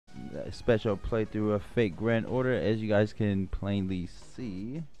a special playthrough of Fate Grand Order, as you guys can plainly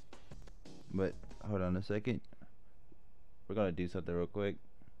see. But hold on a second. We're gonna do something real quick.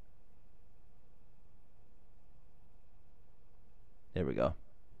 There we go.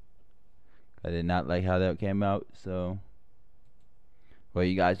 I did not like how that came out, so well,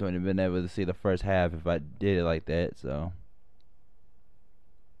 you guys wouldn't have been able to see the first half if I did it like that, so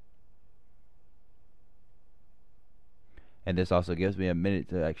and this also gives me a minute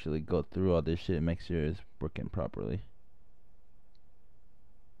to actually go through all this shit and make sure it's working properly.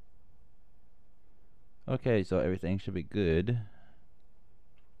 Okay, so everything should be good.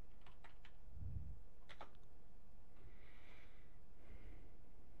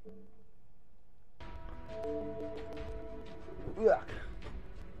 Yuck.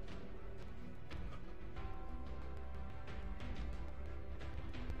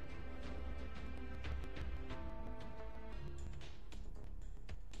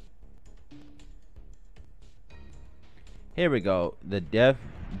 Here we go. The death,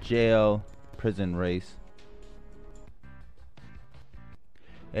 jail, prison race.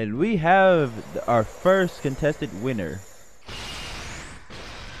 And we have our first contested winner.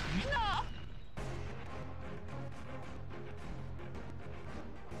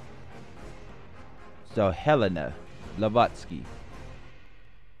 So Helena Blavatsky.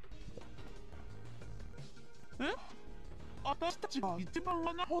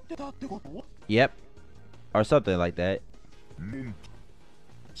 Yep. Or something like that.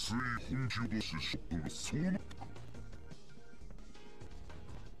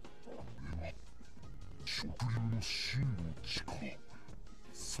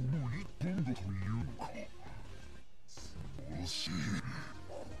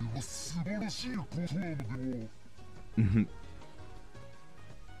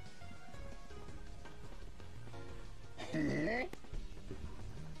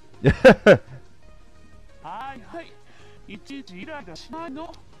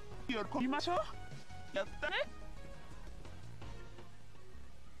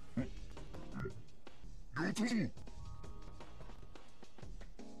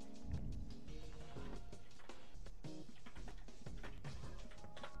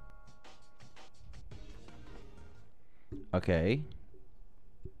 Okay.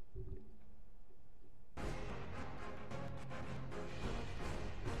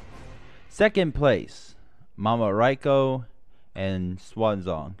 Second place, Mama Raiko and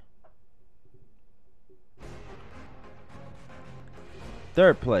Swanzong.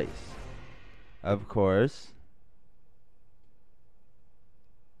 Third place, of course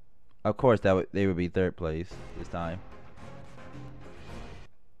that they would be third place this time.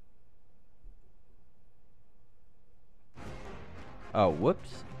 Oh,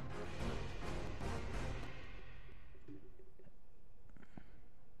 whoops.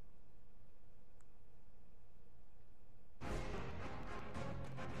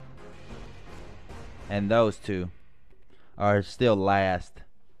 And those two are still last.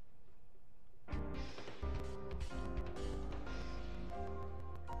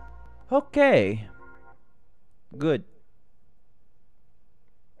 Okay. Good.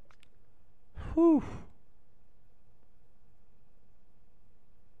 Whew.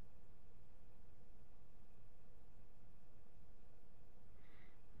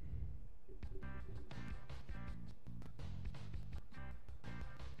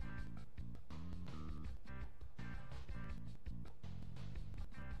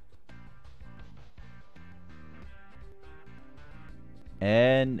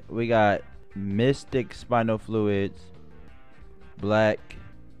 And we got Mystic Spinal Fluids, Black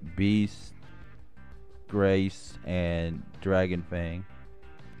Beast, Grace, and Dragon Fang.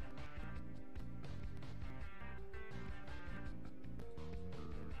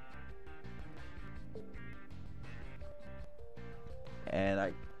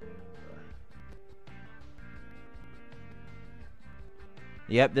 And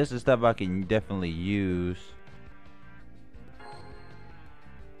yep, this is stuff I can definitely use.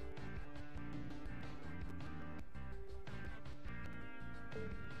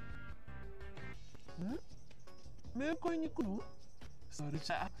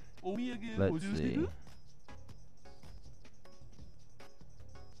 Let's see.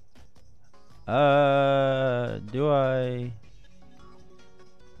 Do I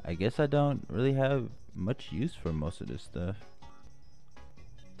guess I don't really have much use for most of this stuff.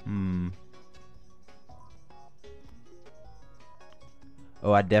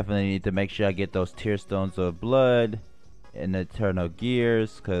 Oh, I definitely need to make sure I get those Tear Stones of Blood and Eternal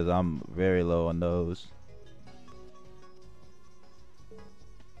Gears, because I'm very low on those.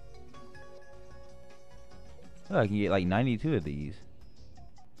 Oh, I can get like 92 of these.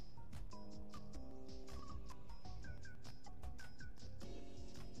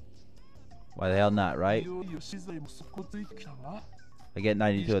 Why the hell not, right? I get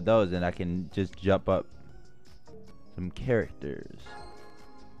 92 of those and I can just jump up some characters.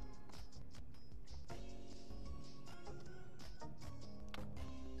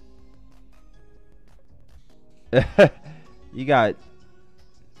 You got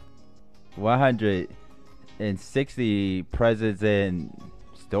 160 presents in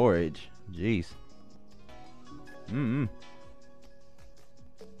storage. Jeez.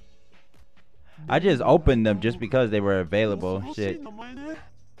 I just opened them just because they were available. Shit.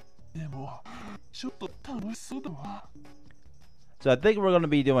 So I think we're gonna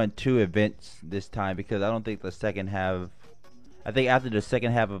be doing 2 events this time because I don't think the second half. I think after the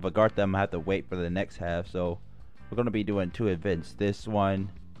second half of Agartha, I'm gonna have to wait for the next half. So we're gonna be doing 2 events. This one,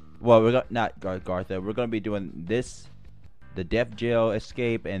 well, we're not Agartha. We're gonna be doing this, the Death Jail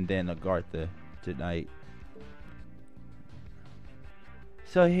escape, and then Agartha tonight.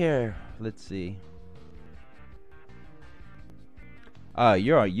 So here, let's see.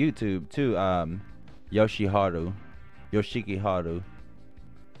 You're on YouTube too, Yoshikiharu.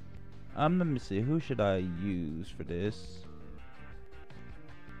 Let me see, who should I use for this?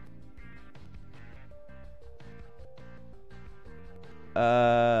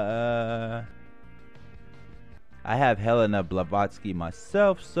 I have Helena Blavatsky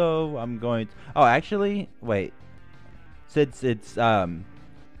myself, so I'm going to, oh, actually, wait. Since it's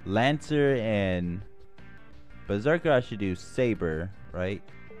Lancer and Berserker, I should do Saber, right?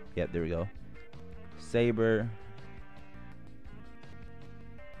 Yep, there we go. Saber.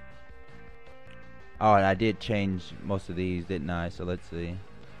 Oh, and I did change most of these, didn't I? So let's see.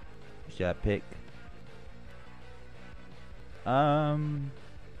 Who should I pick?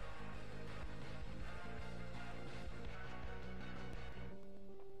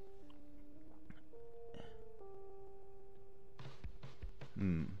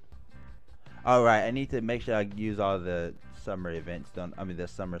 All right, I need to make sure I use all the summer events, the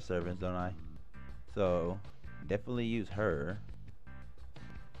summer servants, don't I? So definitely use her.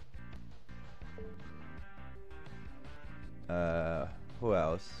 Who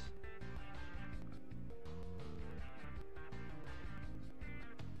else?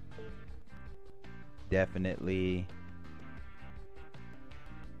 Definitely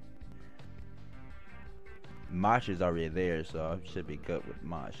Mosh is already there, so I should be good with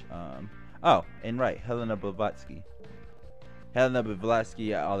Mosh. Oh, and right, Helena Blavatsky. Helena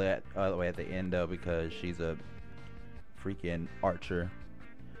Blavatsky all the way at the end though, because she's a freaking archer,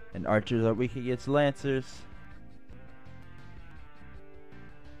 and archers are weak against lancers.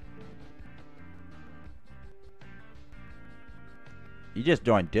 You just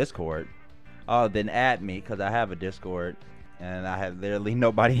joined Discord. Oh, then add me, because I have a Discord and I have literally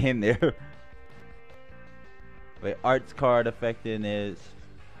nobody in there. Wait, arts card effectiveness.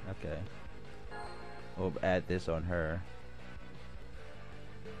 Okay, we'll add this on her.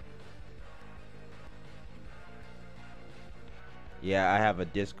 Yeah, I have a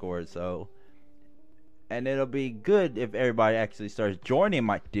Discord, so, and it'll be good if everybody actually starts joining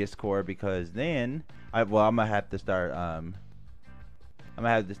my Discord, because then I'm gonna have to start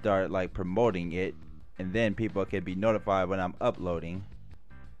like promoting it, and then people can be notified when I'm uploading.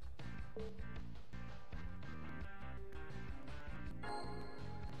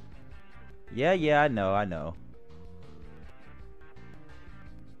 Yeah, I know.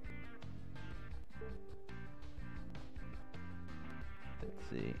 Let's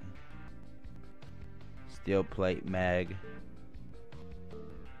see. Steel plate mag.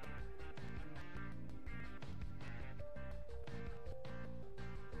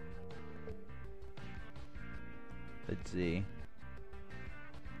 Let's see.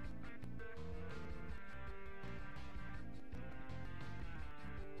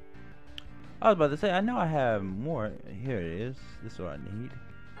 I was about to say, I know I have more. Here it is. This is what I need.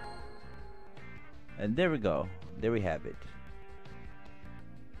 And there we go. There we have it.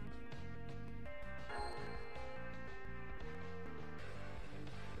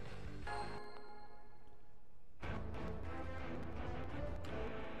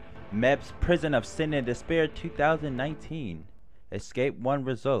 Medb's Prison of Sin and Despair 2019. Escape 1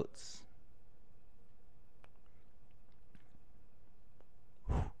 results.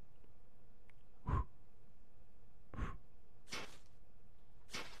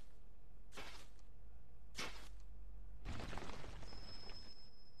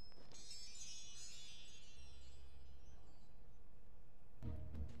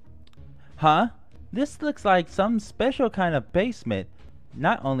 Huh? This looks like some special kind of basement.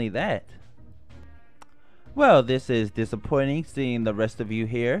 Not only that. Well, this is disappointing seeing the rest of you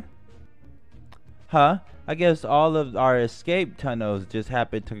here. Huh? I guess all of our escape tunnels just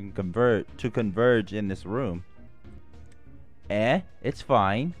happen to converge in this room. It's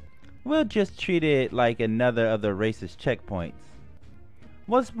fine. We'll just treat it like another of the racist checkpoints.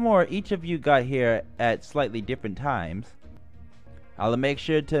 What's more, each of you got here at slightly different times. I'll make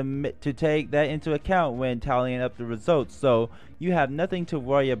sure to take that into account when tallying up the results, so you have nothing to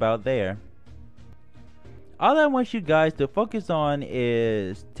worry about there. All I want you guys to focus on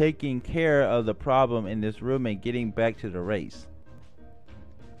is taking care of the problem in this room and getting back to the race.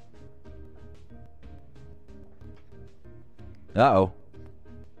 Uh-oh.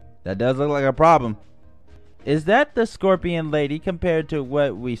 That does look like a problem. Is that the scorpion lady? Compared to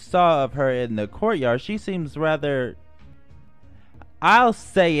what we saw of her in the courtyard, she seems rather... I'll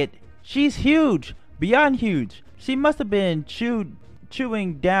say it. She's huge. Beyond huge. She must have been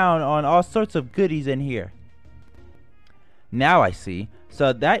chewing down on all sorts of goodies in here. Now I see.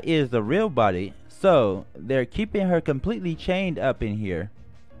 So that is the real body. So they're keeping her completely chained up in here.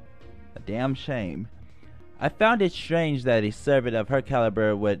 A damn shame. I found it strange that a servant of her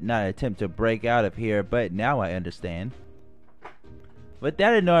caliber would not attempt to break out of here, but now I understand. With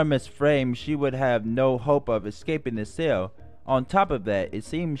that enormous frame, she would have no hope of escaping the cell. On top of that, it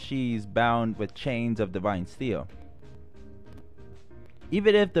seems she's bound with chains of divine steel.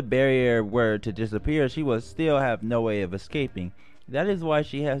 Even if the barrier were to disappear, she would still have no way of escaping. That is why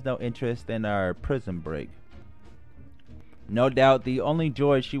she has no interest in our prison break. No doubt the only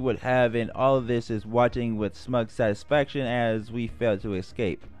joy she would have in all of this is watching with smug satisfaction as we fail to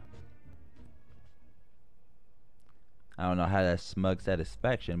escape. I don't know how that's smug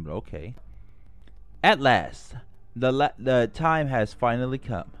satisfaction, but okay. At last, the time has finally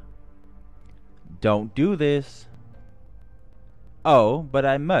come. Don't do this. Oh, but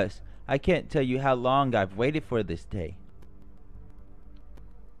I must. I can't tell you how long I've waited for this day.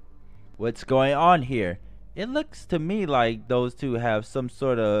 What's going on here? It looks to me like those two have some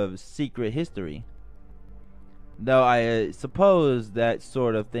sort of secret history. Though I suppose that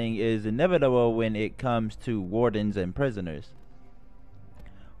sort of thing is inevitable when it comes to wardens and prisoners.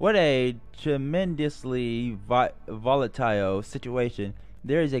 What a tremendously volatile situation.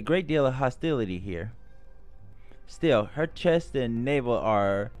 There is a great deal of hostility here. Still, her chest and navel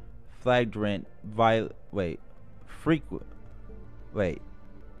are flagrant violations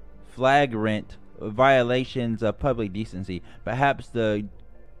of public decency. Perhaps the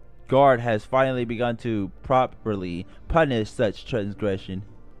guard has finally begun to properly punish such transgressions.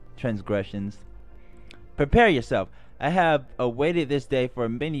 Prepare yourself. I have awaited this day for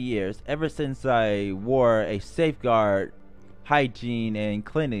many years, ever since I wore a safeguard hygiene and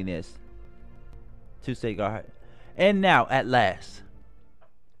cleanliness. And now, at last,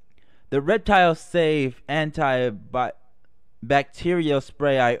 the reptile safe antibacterial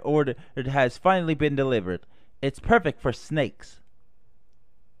spray I ordered has finally been delivered. It's perfect for snakes.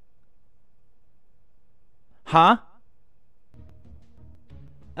 Huh?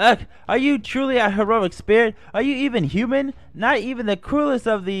 Ugh, are you truly a heroic spirit? Are you even human? Not even the cruelest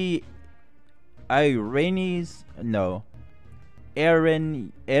of the Iranians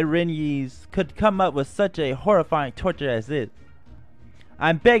could come up with such a horrifying torture as this.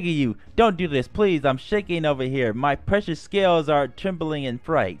 I'm begging you, don't do this, please. I'm shaking over here. My precious scales are trembling in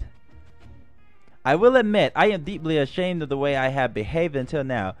fright. I will admit, I am deeply ashamed of the way I have behaved until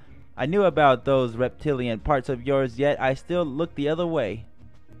now. I knew about those reptilian parts of yours, yet I still looked the other way.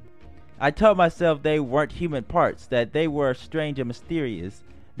 I told myself they weren't human parts, that they were strange and mysterious,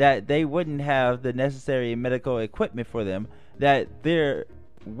 that they wouldn't have the necessary medical equipment for them, that there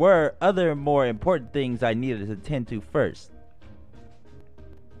were other more important things I needed to attend to first.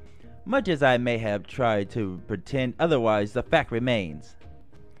 Much as I may have tried to pretend otherwise, the fact remains.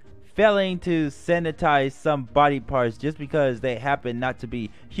 Failing to sanitize some body parts just because they happen not to be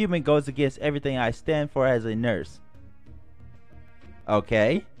human goes against everything I stand for as a nurse.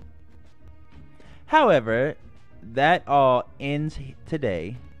 Okay? However, that all ends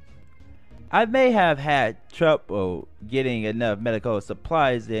today. I may have had trouble getting enough medical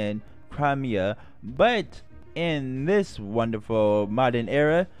supplies in Crimea, but in this wonderful modern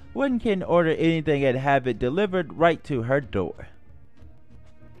era, one can order anything and have it delivered right to her door.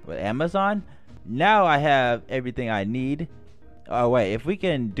 With Amazon, now I have everything I need. Oh wait, if we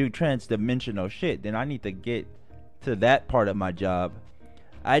can do trans-dimensional shit, then I need to get to that part of my job.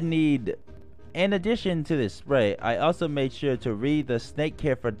 In addition to this spray, I also made sure to read the Snake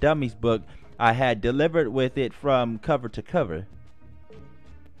Care for Dummies book I had delivered with it from cover to cover.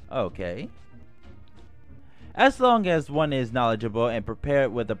 Okay. As long as one is knowledgeable and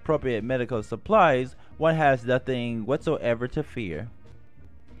prepared with appropriate medical supplies, one has nothing whatsoever to fear.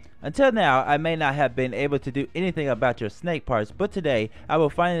 Until now, I may not have been able to do anything about your snake parts, but today I will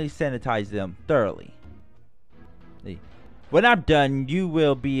finally sanitize them thoroughly. When I'm done, you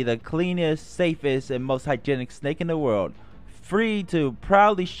will be the cleanest, safest, and most hygienic snake in the world, free to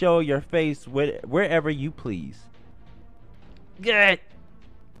proudly show your face wherever you please. Good.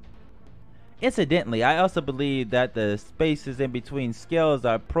 Incidentally, I also believe that the spaces in between scales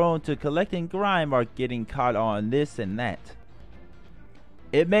are prone to collecting grime or getting caught on this and that.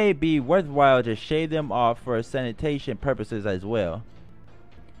 It may be worthwhile to shave them off for sanitation purposes as well.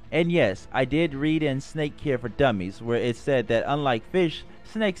 And yes, I did read in Snake Care for Dummies where it said that unlike fish,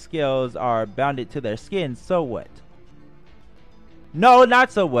 snake scales are bounded to their skin, so what? No,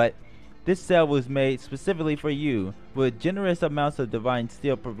 not so what. This cell was made specifically for you, with generous amounts of divine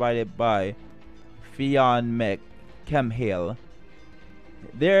steel provided by Fion Mech Kemhale.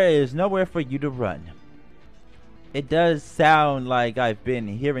 There is nowhere for you to run. It does sound like I've been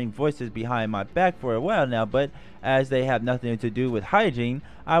hearing voices behind my back for a while now, but as they have nothing to do with hygiene,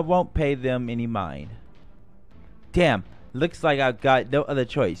 I won't pay them any mind. Damn, looks like I've got no other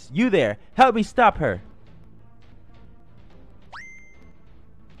choice. You there, help me stop her.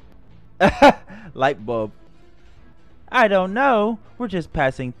 Light bulb. I don't know. We're just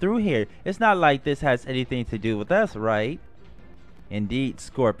passing through here. It's not like this has anything to do with us, right? Indeed,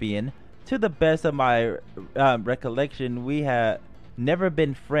 Scorpion. To the best of my recollection, we have never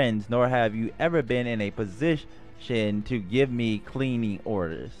been friends, nor have you ever been in a position to give me cleaning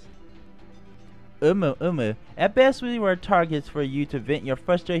orders. At best, we were targets for you to vent your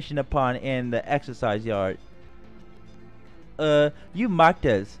frustration upon in the exercise yard. You mocked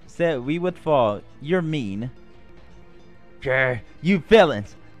us, said we would fall. You're mean. Grr, you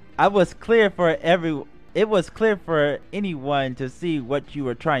villains! It was clear for anyone to see what you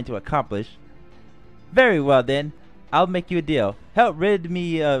were trying to accomplish. Very well then, I'll make you a deal. Help rid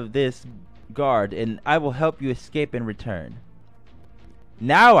me of this guard, and I will help you escape in return.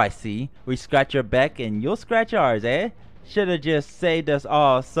 Now I see. We scratch your back, and you'll scratch ours, eh? Should've just saved us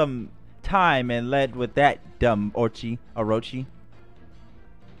all some time and led with that, dumb Orochi.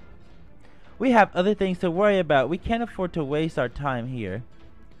 We have other things to worry about. We can't afford to waste our time here.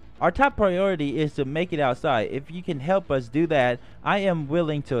 Our top priority is to make it outside. If you can help us do that, I am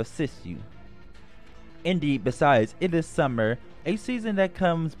willing to assist you. Indeed, besides, it is summer, a season that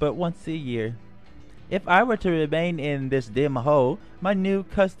comes but once a year. If I were to remain in this dim hole, my new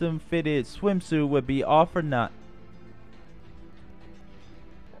custom-fitted swimsuit would be all for naught.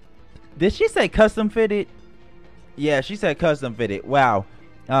 Did she say custom-fitted? Yeah, she said custom-fitted. Wow.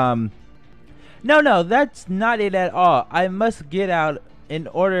 No, that's not it at all. I must get out in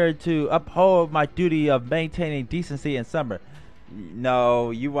order to uphold my duty of maintaining decency in summer.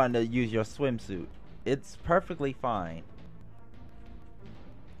 No, you want to use your swimsuit. It's perfectly fine.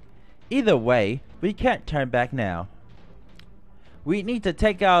 Either way, we can't turn back now. We need to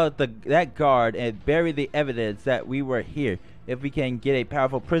take out that guard and bury the evidence that we were here. If we can get a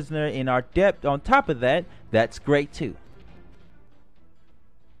powerful prisoner in our debt on top of that, that's great too.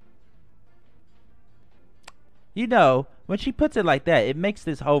 You know, when she puts it like that, it makes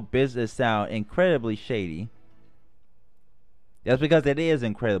this whole business sound incredibly shady. That's because it is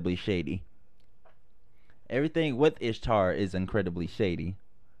incredibly shady. Everything with Ishtar is incredibly shady.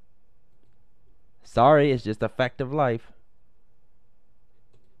 Sorry, it's just a fact of life.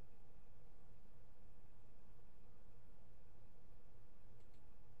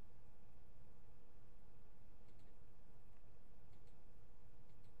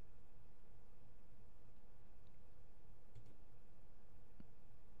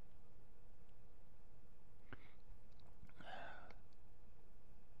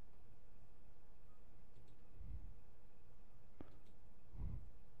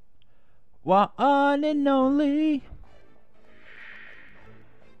 One and only.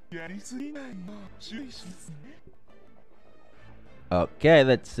 Okay,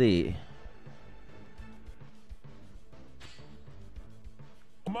 let's see.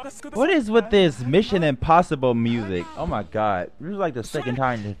 What is with this Mission Impossible music? Oh my god. This is like the second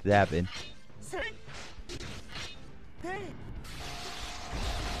time this happened.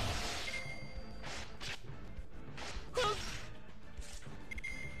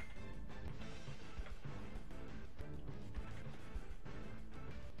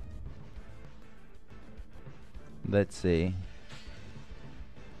 Let's see.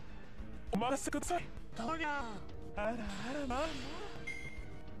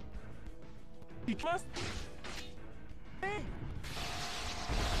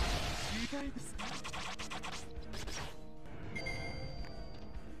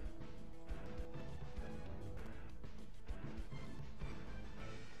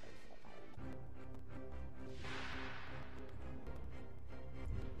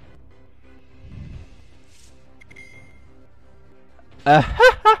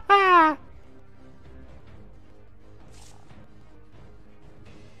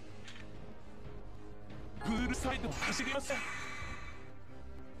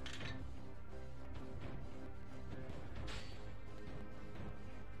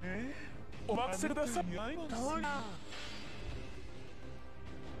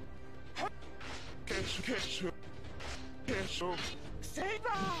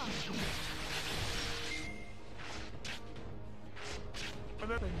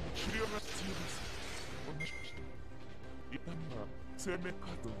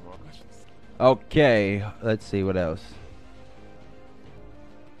 Okay, let's see what else.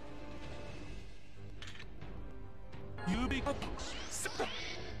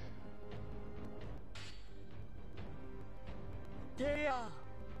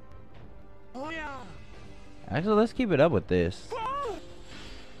 Actually, let's keep it up with this.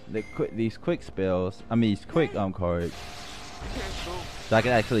 These quick spells. I mean, these quick cards. So I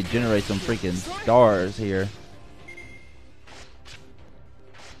can actually generate some freaking stars here.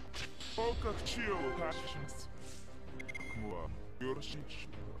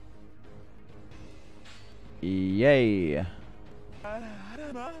 Yay.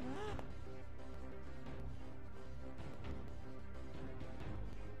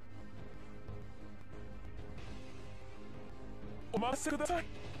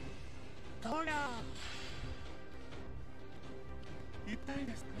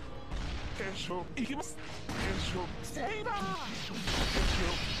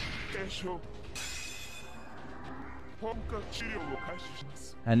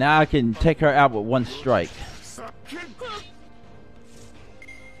 And now I can take her out with one strike.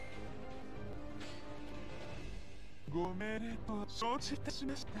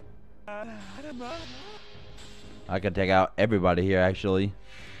 I can take out everybody here, actually.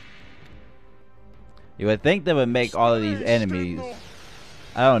 You would think that would make all of these enemies,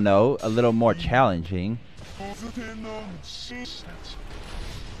 I don't know, a little more challenging.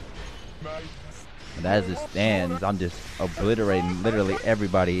 And as it stands, I'm just obliterating literally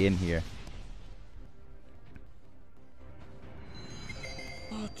everybody in here.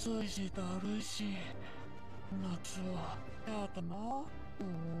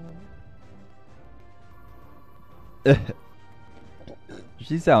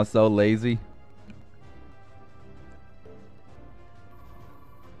 She sounds so lazy.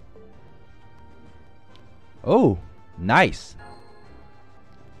 Oh, nice.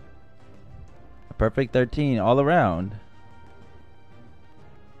 A perfect 13 all around.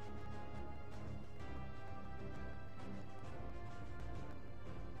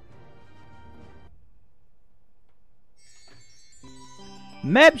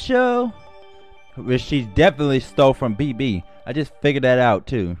 Medb show, which she definitely stole from BB. I just figured that out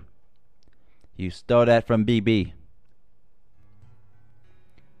too. You stole that from BB.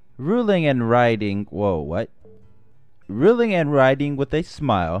 Ruling and riding. Whoa, what? Ruling and riding with a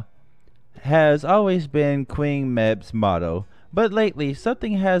smile has always been Queen Medb's motto, but lately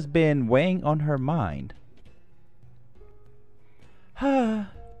something has been weighing on her mind.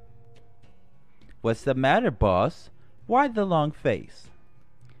 What's the matter, boss? Why the long face?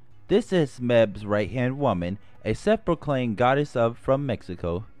 This is Medb's right-hand woman, a self-proclaimed goddess from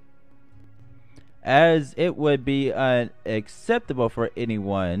Mexico. As it would be unacceptable for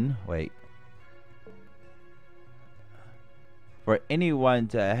anyone, for anyone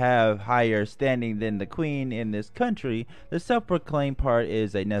to have higher standing than the queen in this country, the self-proclaimed part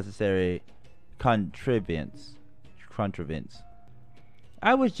is a necessary contrivance.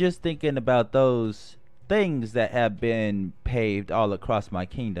 I was just thinking about those things that have been paved all across my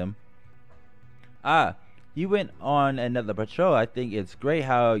kingdom. Ah, you went on another patrol. I think it's great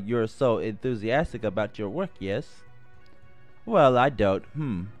how you're so enthusiastic about your work, yes? Well, I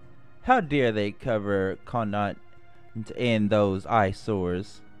don't. How dare they cover Connaught in those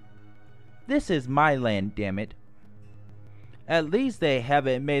eyesores? This is my land, damn it. At least they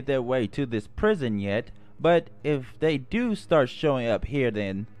haven't made their way to this prison yet, but if they do start showing up here,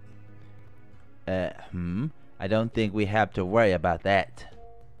 then I don't think we have to worry about that.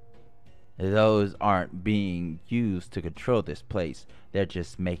 Those aren't being used to control this place. They're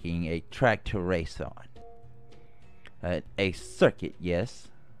just making a track to race on. A circuit, yes.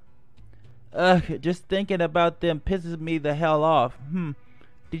 Just thinking about them pisses me the hell off.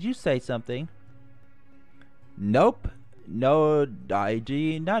 Did you say something? Nope. No,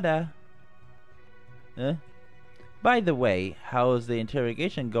 IG, nada. By the way, how's the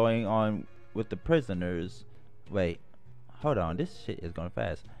interrogation going on with the prisoners? Wait, hold on. This shit is going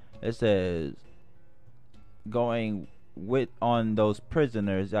fast. It says going with on those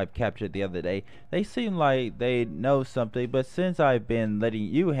prisoners I've captured the other day. They seem like they know something, but since I've been letting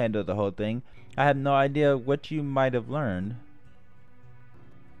you handle the whole thing, I have no idea what you might have learned.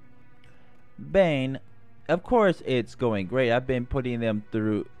 Bane, of course it's going great. I've been putting them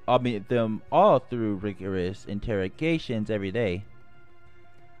all through rigorous interrogations every day.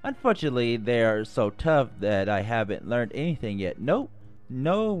 Unfortunately, they are so tough that I haven't learned anything yet. Nope.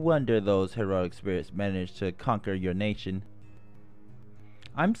 No wonder those heroic spirits managed to conquer your nation.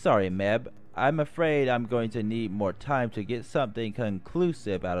 I'm sorry, Meb. I'm afraid I'm going to need more time to get something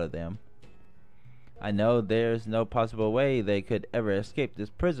conclusive out of them. I know there's no possible way they could ever escape this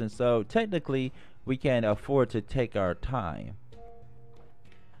prison, so technically we can afford to take our time.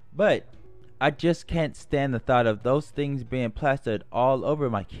 But I just can't stand the thought of those things being plastered all over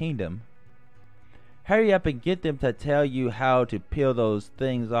my kingdom. Hurry up and get them to tell you how to peel those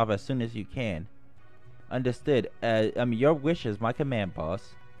things off as soon as you can. Understood. Your wish is my command,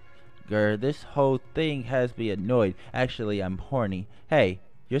 boss. Grr, this whole thing has me annoyed. Actually, I'm horny. Hey,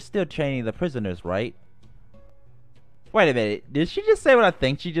 you're still training the prisoners, right? Wait a minute. Did she just say what I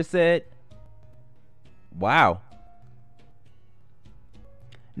think she just said? Wow.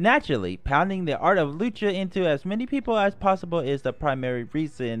 Naturally, pounding the art of lucha into as many people as possible is the primary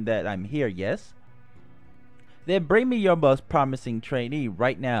reason that I'm here, yes? Then bring me your most promising trainee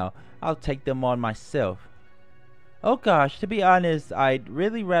right now. I'll take them on myself. Oh gosh, to be honest, I'd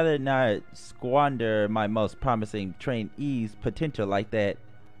really rather not squander my most promising trainee's potential like that.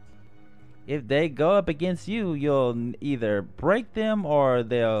 If they go up against you, you'll either break them or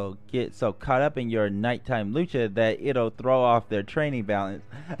they'll get so caught up in your nighttime lucha that it'll throw off their training balance.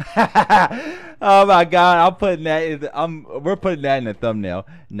 Oh my god, we're putting that in the thumbnail.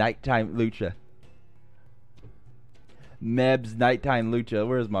 Nighttime lucha. Meb's nighttime lucha.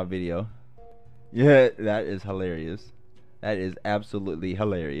 Where's my video? Yeah, that is hilarious. That is absolutely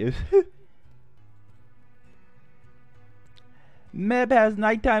hilarious. Meb has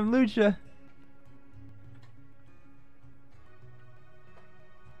nighttime lucha.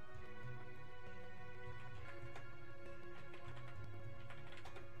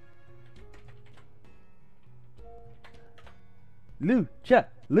 Lucha,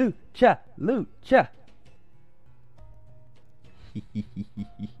 lucha, lucha.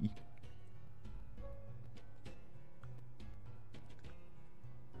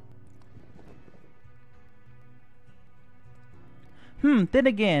 Then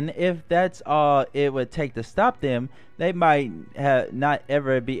again, if that's all it would take to stop them, they might not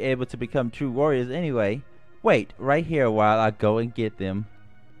ever be able to become true warriors anyway. Wait right here while I go and get them.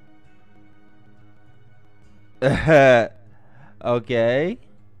 Okay.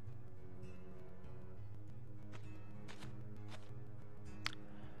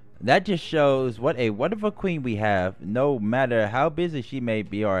 That just shows what a wonderful queen we have. No matter how busy she may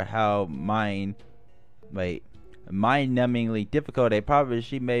be or how mind-numbingly difficult a problem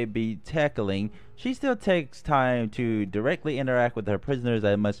she may be tackling, she still takes time to directly interact with her prisoners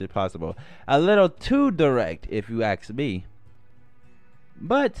as much as possible. A little too direct, if you ask me.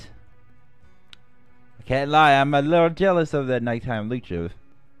 But I can't lie, I'm a little jealous of that nighttime lucha.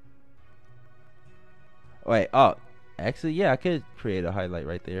 Wait, oh, actually, yeah, I could create a highlight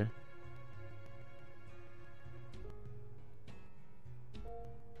right there.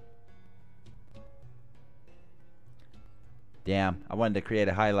 Damn, I wanted to create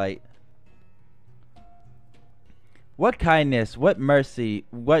a highlight. What kindness, what mercy,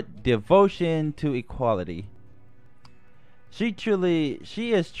 what devotion to equality.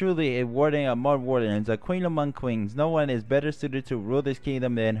 She is truly a warden among wardens, a queen among queens. No one is better suited to rule this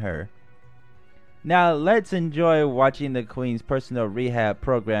kingdom than her. Now let's enjoy watching the queen's personal rehab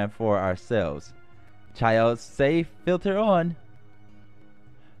program for ourselves. Child safe filter on.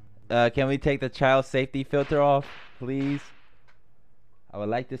 Can we take the child safety filter off, please? I would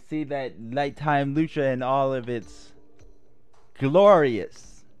like to see that nighttime lucha in all of its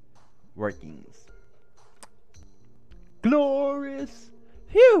glorious workings. Glorious!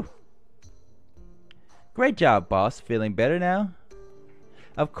 Phew! Great job, boss. Feeling better now?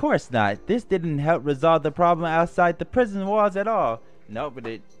 Of course not. This didn't help resolve the problem outside the prison walls at all. No, but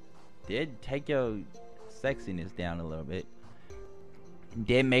it did take your sexiness down a little bit.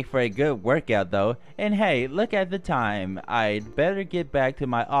 Did make for a good workout though. And hey, look at the time. I'd better get back to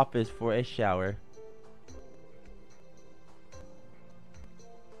my office for a shower.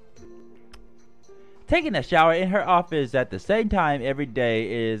 Taking a shower in her office at the same time every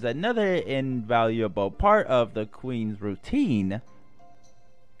day is another invaluable part of the Queen's routine.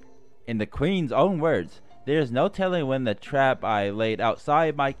 In the Queen's own words, there's no telling when the trap I laid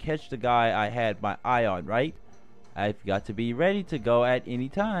outside might catch the guy I had my eye on, right? I've got to be ready to go at any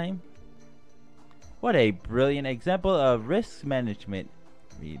time. What a brilliant example of risk management.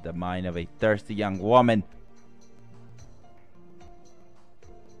 Read the mind of a thirsty young woman.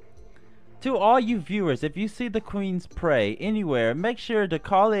 To all you viewers, if you see the Queen's prey anywhere, make sure to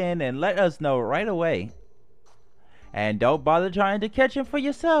call in and let us know right away. And don't bother trying to catch him for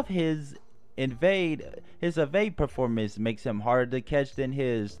yourself. His evade performance makes him harder to catch than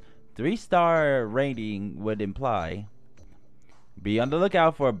his 3-star rating would imply. Be on the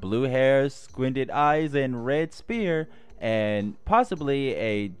lookout for blue hair, squinted eyes, and red spear, and possibly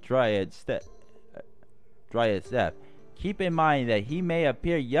a dryad staff. Keep in mind that he may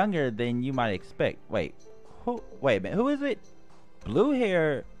appear younger than you might expect. Wait a minute, who is it? Blue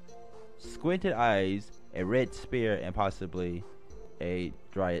hair, squinted eyes, a red spear, and possibly a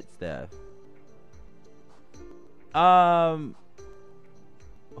dryad staff.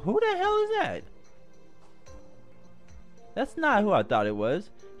 Who the hell is that? That's not who I thought it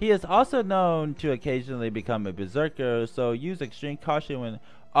was. He is also known to occasionally become a berserker, so use extreme caution when...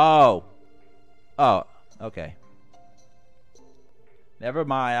 Oh, okay. Never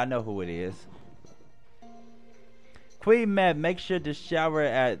mind, I know who it is. Queen Medb, make sure to shower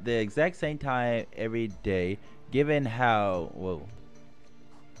at the exact same time every day, given how... Whoa.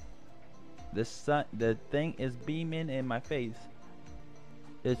 The thing is beaming in my face.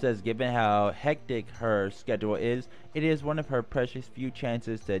 It says, given how hectic her schedule is, it is one of her precious few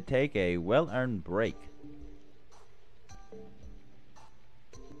chances to take a well-earned break.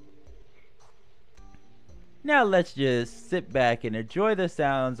 Now let's just sit back and enjoy the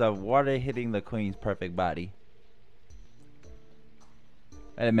sounds of water hitting the Queen's perfect body.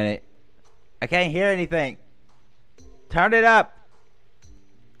 Wait a minute. I can't hear anything. Turn it up.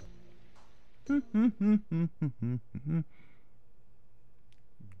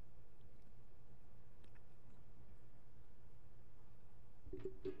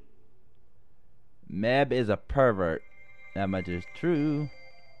 Medb is a pervert. That much is true.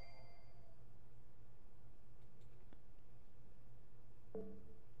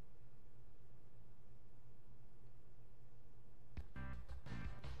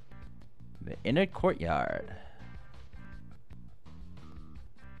 The inner courtyard.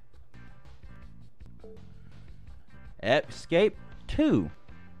 Escape 2.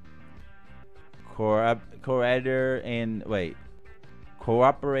 Cooperator in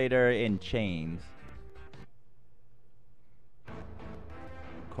chains.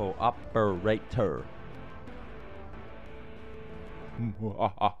 Cooperator.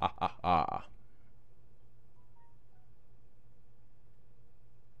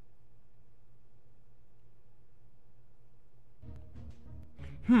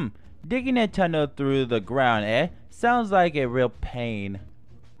 Digging a tunnel through the ground, eh? Sounds like a real pain.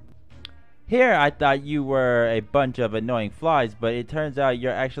 Here, I thought you were a bunch of annoying flies, but it turns out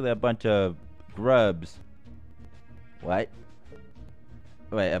you're actually a bunch of grubs. What?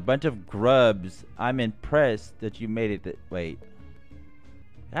 Wait, a bunch of grubs. I'm impressed that you made it wait.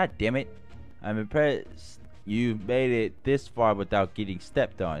 God damn it. I'm impressed you made it this far without getting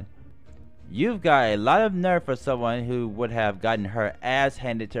stepped on. You've got a lot of nerve for someone who would have gotten her ass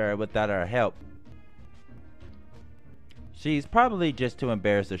handed to her without our help. She's probably just too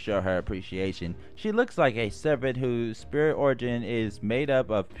embarrassed to show her appreciation. She looks like a servant whose spirit origin is made up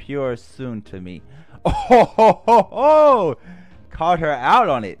of pure soon to me. Oh! Called her out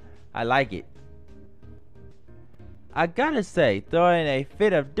on it. I like it. I gotta say, throwing a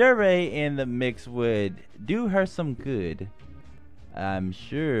fit of Durray in the mix would do her some good. I'm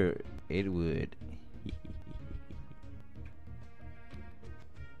sure it would.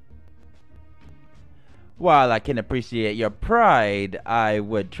 While I can appreciate your pride, I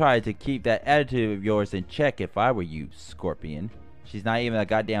would try to keep that attitude of yours in check if I were you, Scorpion. She's not even a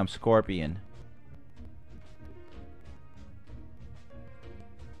goddamn scorpion.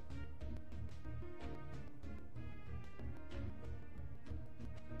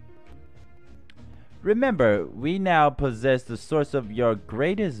 Remember, we now possess the source of your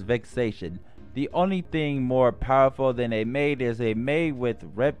greatest vexation. The only thing more powerful than a maid is a maid with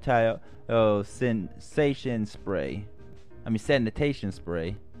reptile sanitation spray. Sanitation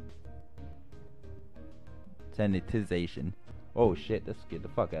spray. Sanitization. Oh shit, that scared the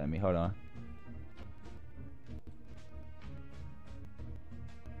fuck out of me. Hold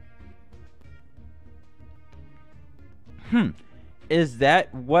on. Is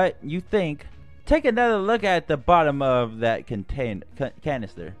that what you think? Take another look at the bottom of that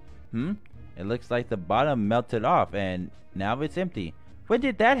canister. It looks like the bottom melted off and now it's empty. When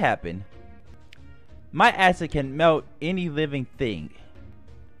did that happen? My acid can melt any living thing.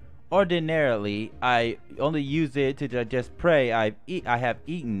 Ordinarily, I only use it to digest prey I have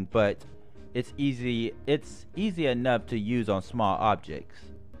eaten, but it's easy enough to use on small objects.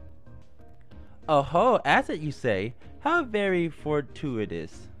 Oh, acid, you say? How very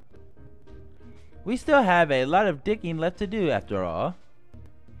fortuitous. We still have a lot of digging left to do, after all.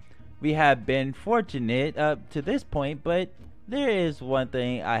 We have been fortunate up to this point, but there is one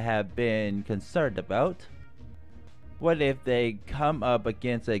thing I have been concerned about. What if they come up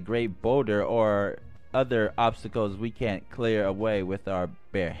against a great boulder or other obstacles we can't clear away with our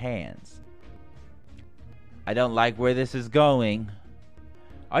bare hands? I don't like where this is going.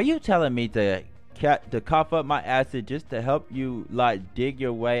 Are you telling me to cough up my acid just to help you dig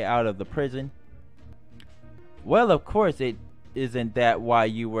your way out of the prison? Well, of course it isn't that why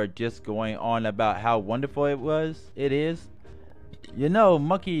you were just going on about how wonderful it is? You know,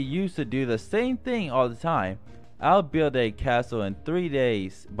 Monkey used to do the same thing all the time. I'll build a castle in 3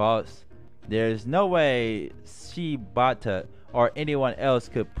 days, boss. There's no way Shibata or anyone else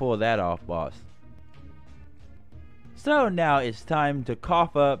could pull that off, boss. So now it's time to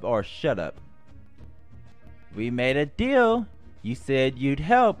cough up or shut up. We made a deal. You said you'd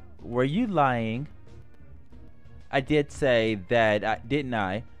help. Were you lying? I did say that, didn't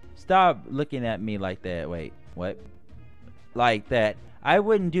I? Stop looking at me like that. Wait, what? Like that. I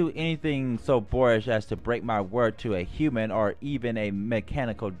wouldn't do anything so boorish as to break my word to a human or even a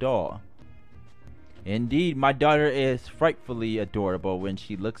mechanical doll. Indeed, my daughter is frightfully adorable when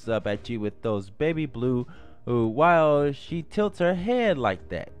she looks up at you with those baby blue while she tilts her head like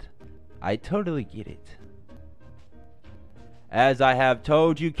that. I totally get it. As I have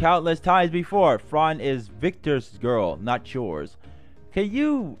told you countless times before, Fran is Victor's girl, not yours. Can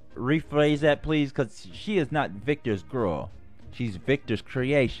you rephrase that, please? Because she is not Victor's girl. She's Victor's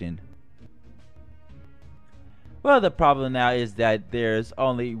creation. Well, the problem now is that there's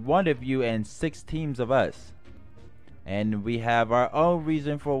only one of you and 6 teams of us. And we have our own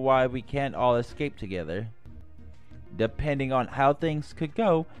reason for why we can't all escape together. Depending on how things could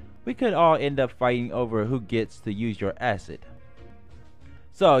go, we could all end up fighting over who gets to use your acid.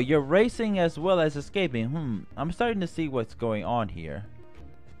 So, you're racing as well as escaping. I'm starting to see what's going on here.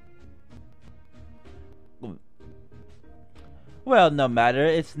 Well, no matter.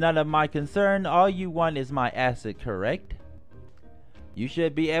 It's none of my concern. All you want is my acid, correct? You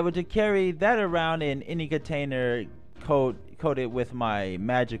should be able to carry that around in any container coated with my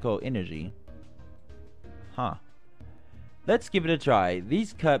magical energy. Huh. Let's give it a try.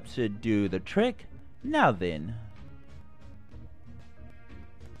 These cups should do the trick. Now then.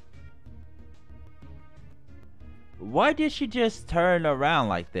 Why did she just turn around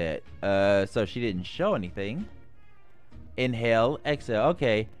like that? So she didn't show anything. Inhale, exhale.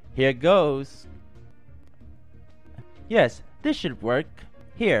 Okay, here goes. Yes, this should work.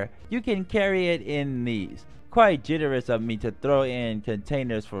 Here, you can carry it in these. Quite generous of me to throw in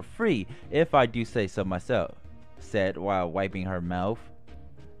containers for free, if I do say so myself, said while wiping her mouth.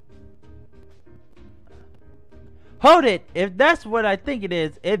 Hold it! If that's what I think it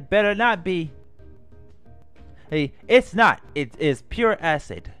is, it better not be. Hey, it's not. It is pure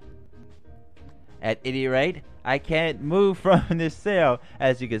acid. At any rate, I can't move from this cell.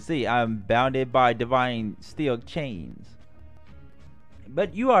 As you can see, I'm bounded by divine steel chains.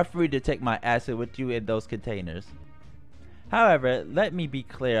 But you are free to take my acid with you in those containers. However, let me be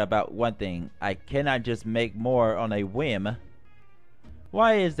clear about one thing. I cannot just make more on a whim.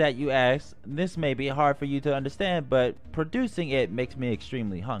 Why is that, you ask? This may be hard for you to understand, but producing it makes me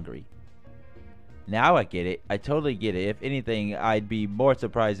extremely hungry. Now I get it. I totally get it. If anything, I'd be more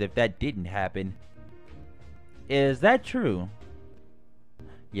surprised if that didn't happen. Is that true?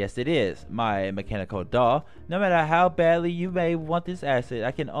 Yes, it is, my mechanical doll. No matter how badly you may want this acid,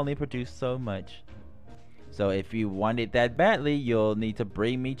 I can only produce so much. So if you want it that badly, you'll need to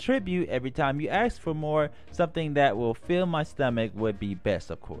bring me tribute every time you ask for more. Something that will fill my stomach would be best,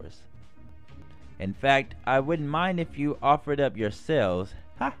 of course. In fact, I wouldn't mind if you offered up your cells.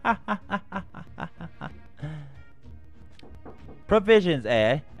 Ha ha ha ha ha ha ha. Provisions,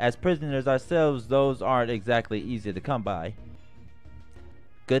 eh? As prisoners ourselves, those aren't exactly easy to come by.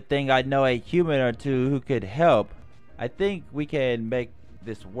 Good thing I know a human or two who could help. I think we can make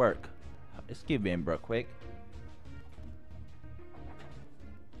this work. Excuse me, bro, quick.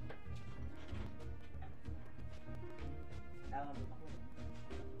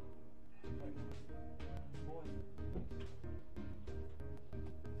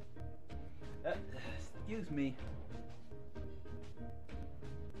 Excuse me.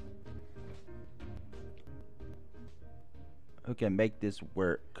 Who can make this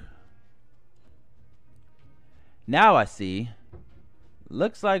work? Now I see.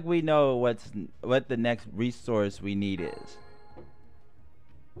 Looks like we know what the next resource we need is.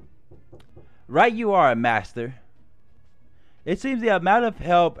 Right you are, Master. It seems the amount of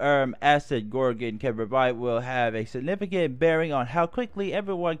help Acid Gorgon can provide will have a significant bearing on how quickly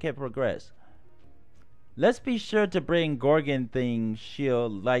everyone can progress. Let's be sure to bring Gorgon things she'll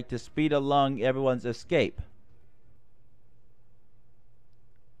like to speed along everyone's escape.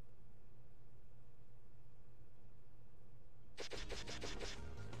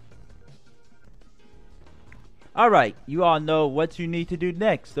 Alright, you all know what you need to do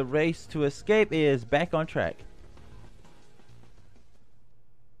next. The race to escape is back on track.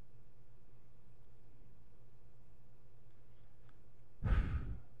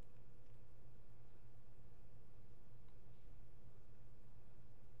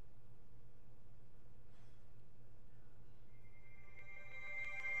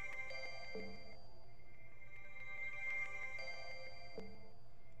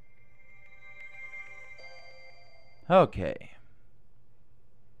 Okay.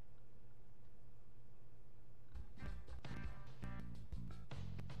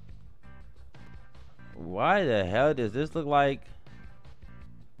 Why the hell does this look like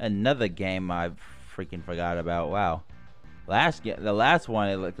another game I freaking forgot about? Wow. The last one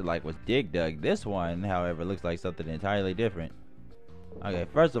it looked like was Dig Dug. This one, however, looks like something entirely different. Okay,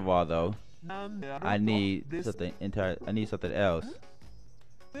 first of all though, I need something else.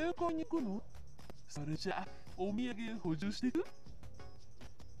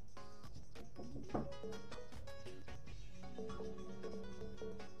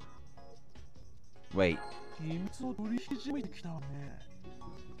 Wait.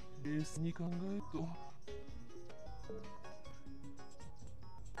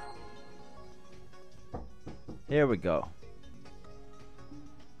 Here we go.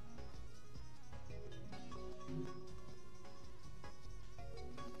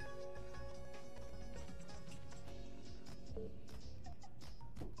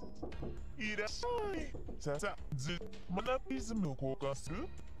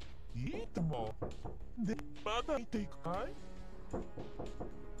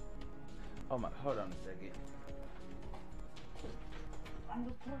 Oh my, hold on a second. I'm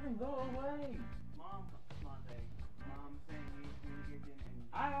just fucking go away. Mom saying you clean the kitchen and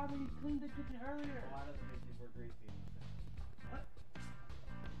I already cleaned the kitchen earlier. a lot of the dishes were greasy. What?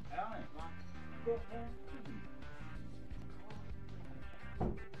 Alan, Mom, go ahead.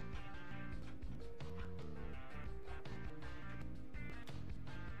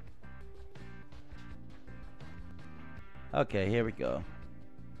 Okay, here we go.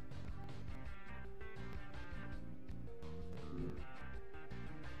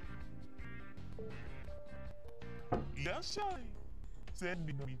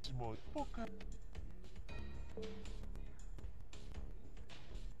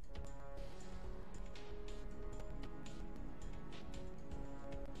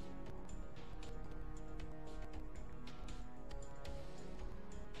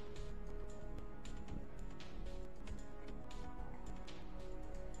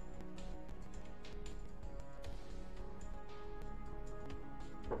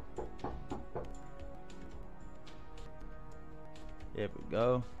 Here we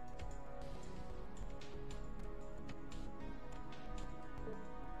go.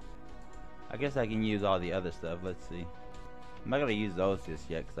 I guess I can use all the other stuff. Let's see. I'm not gonna use those just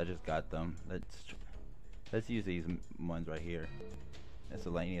yet because I just got them. Let's use these ones right here.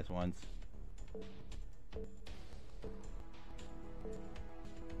 Miscellaneous ones.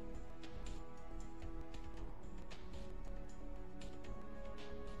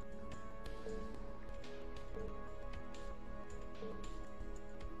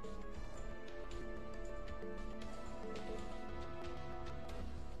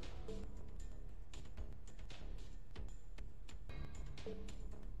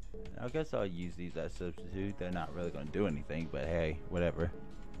 I guess I'll use these as substitute. They're not really going to do anything, but hey, whatever.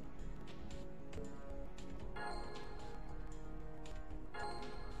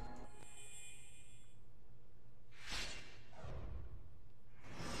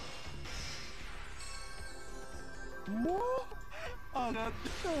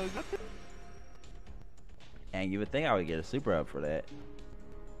 And you would think I would get a super up for that.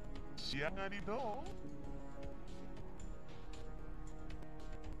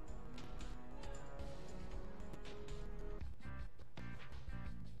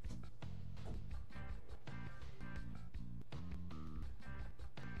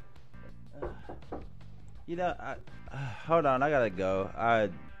 You know, hold on, I gotta go.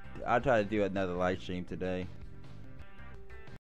 I'll try to do another live stream today.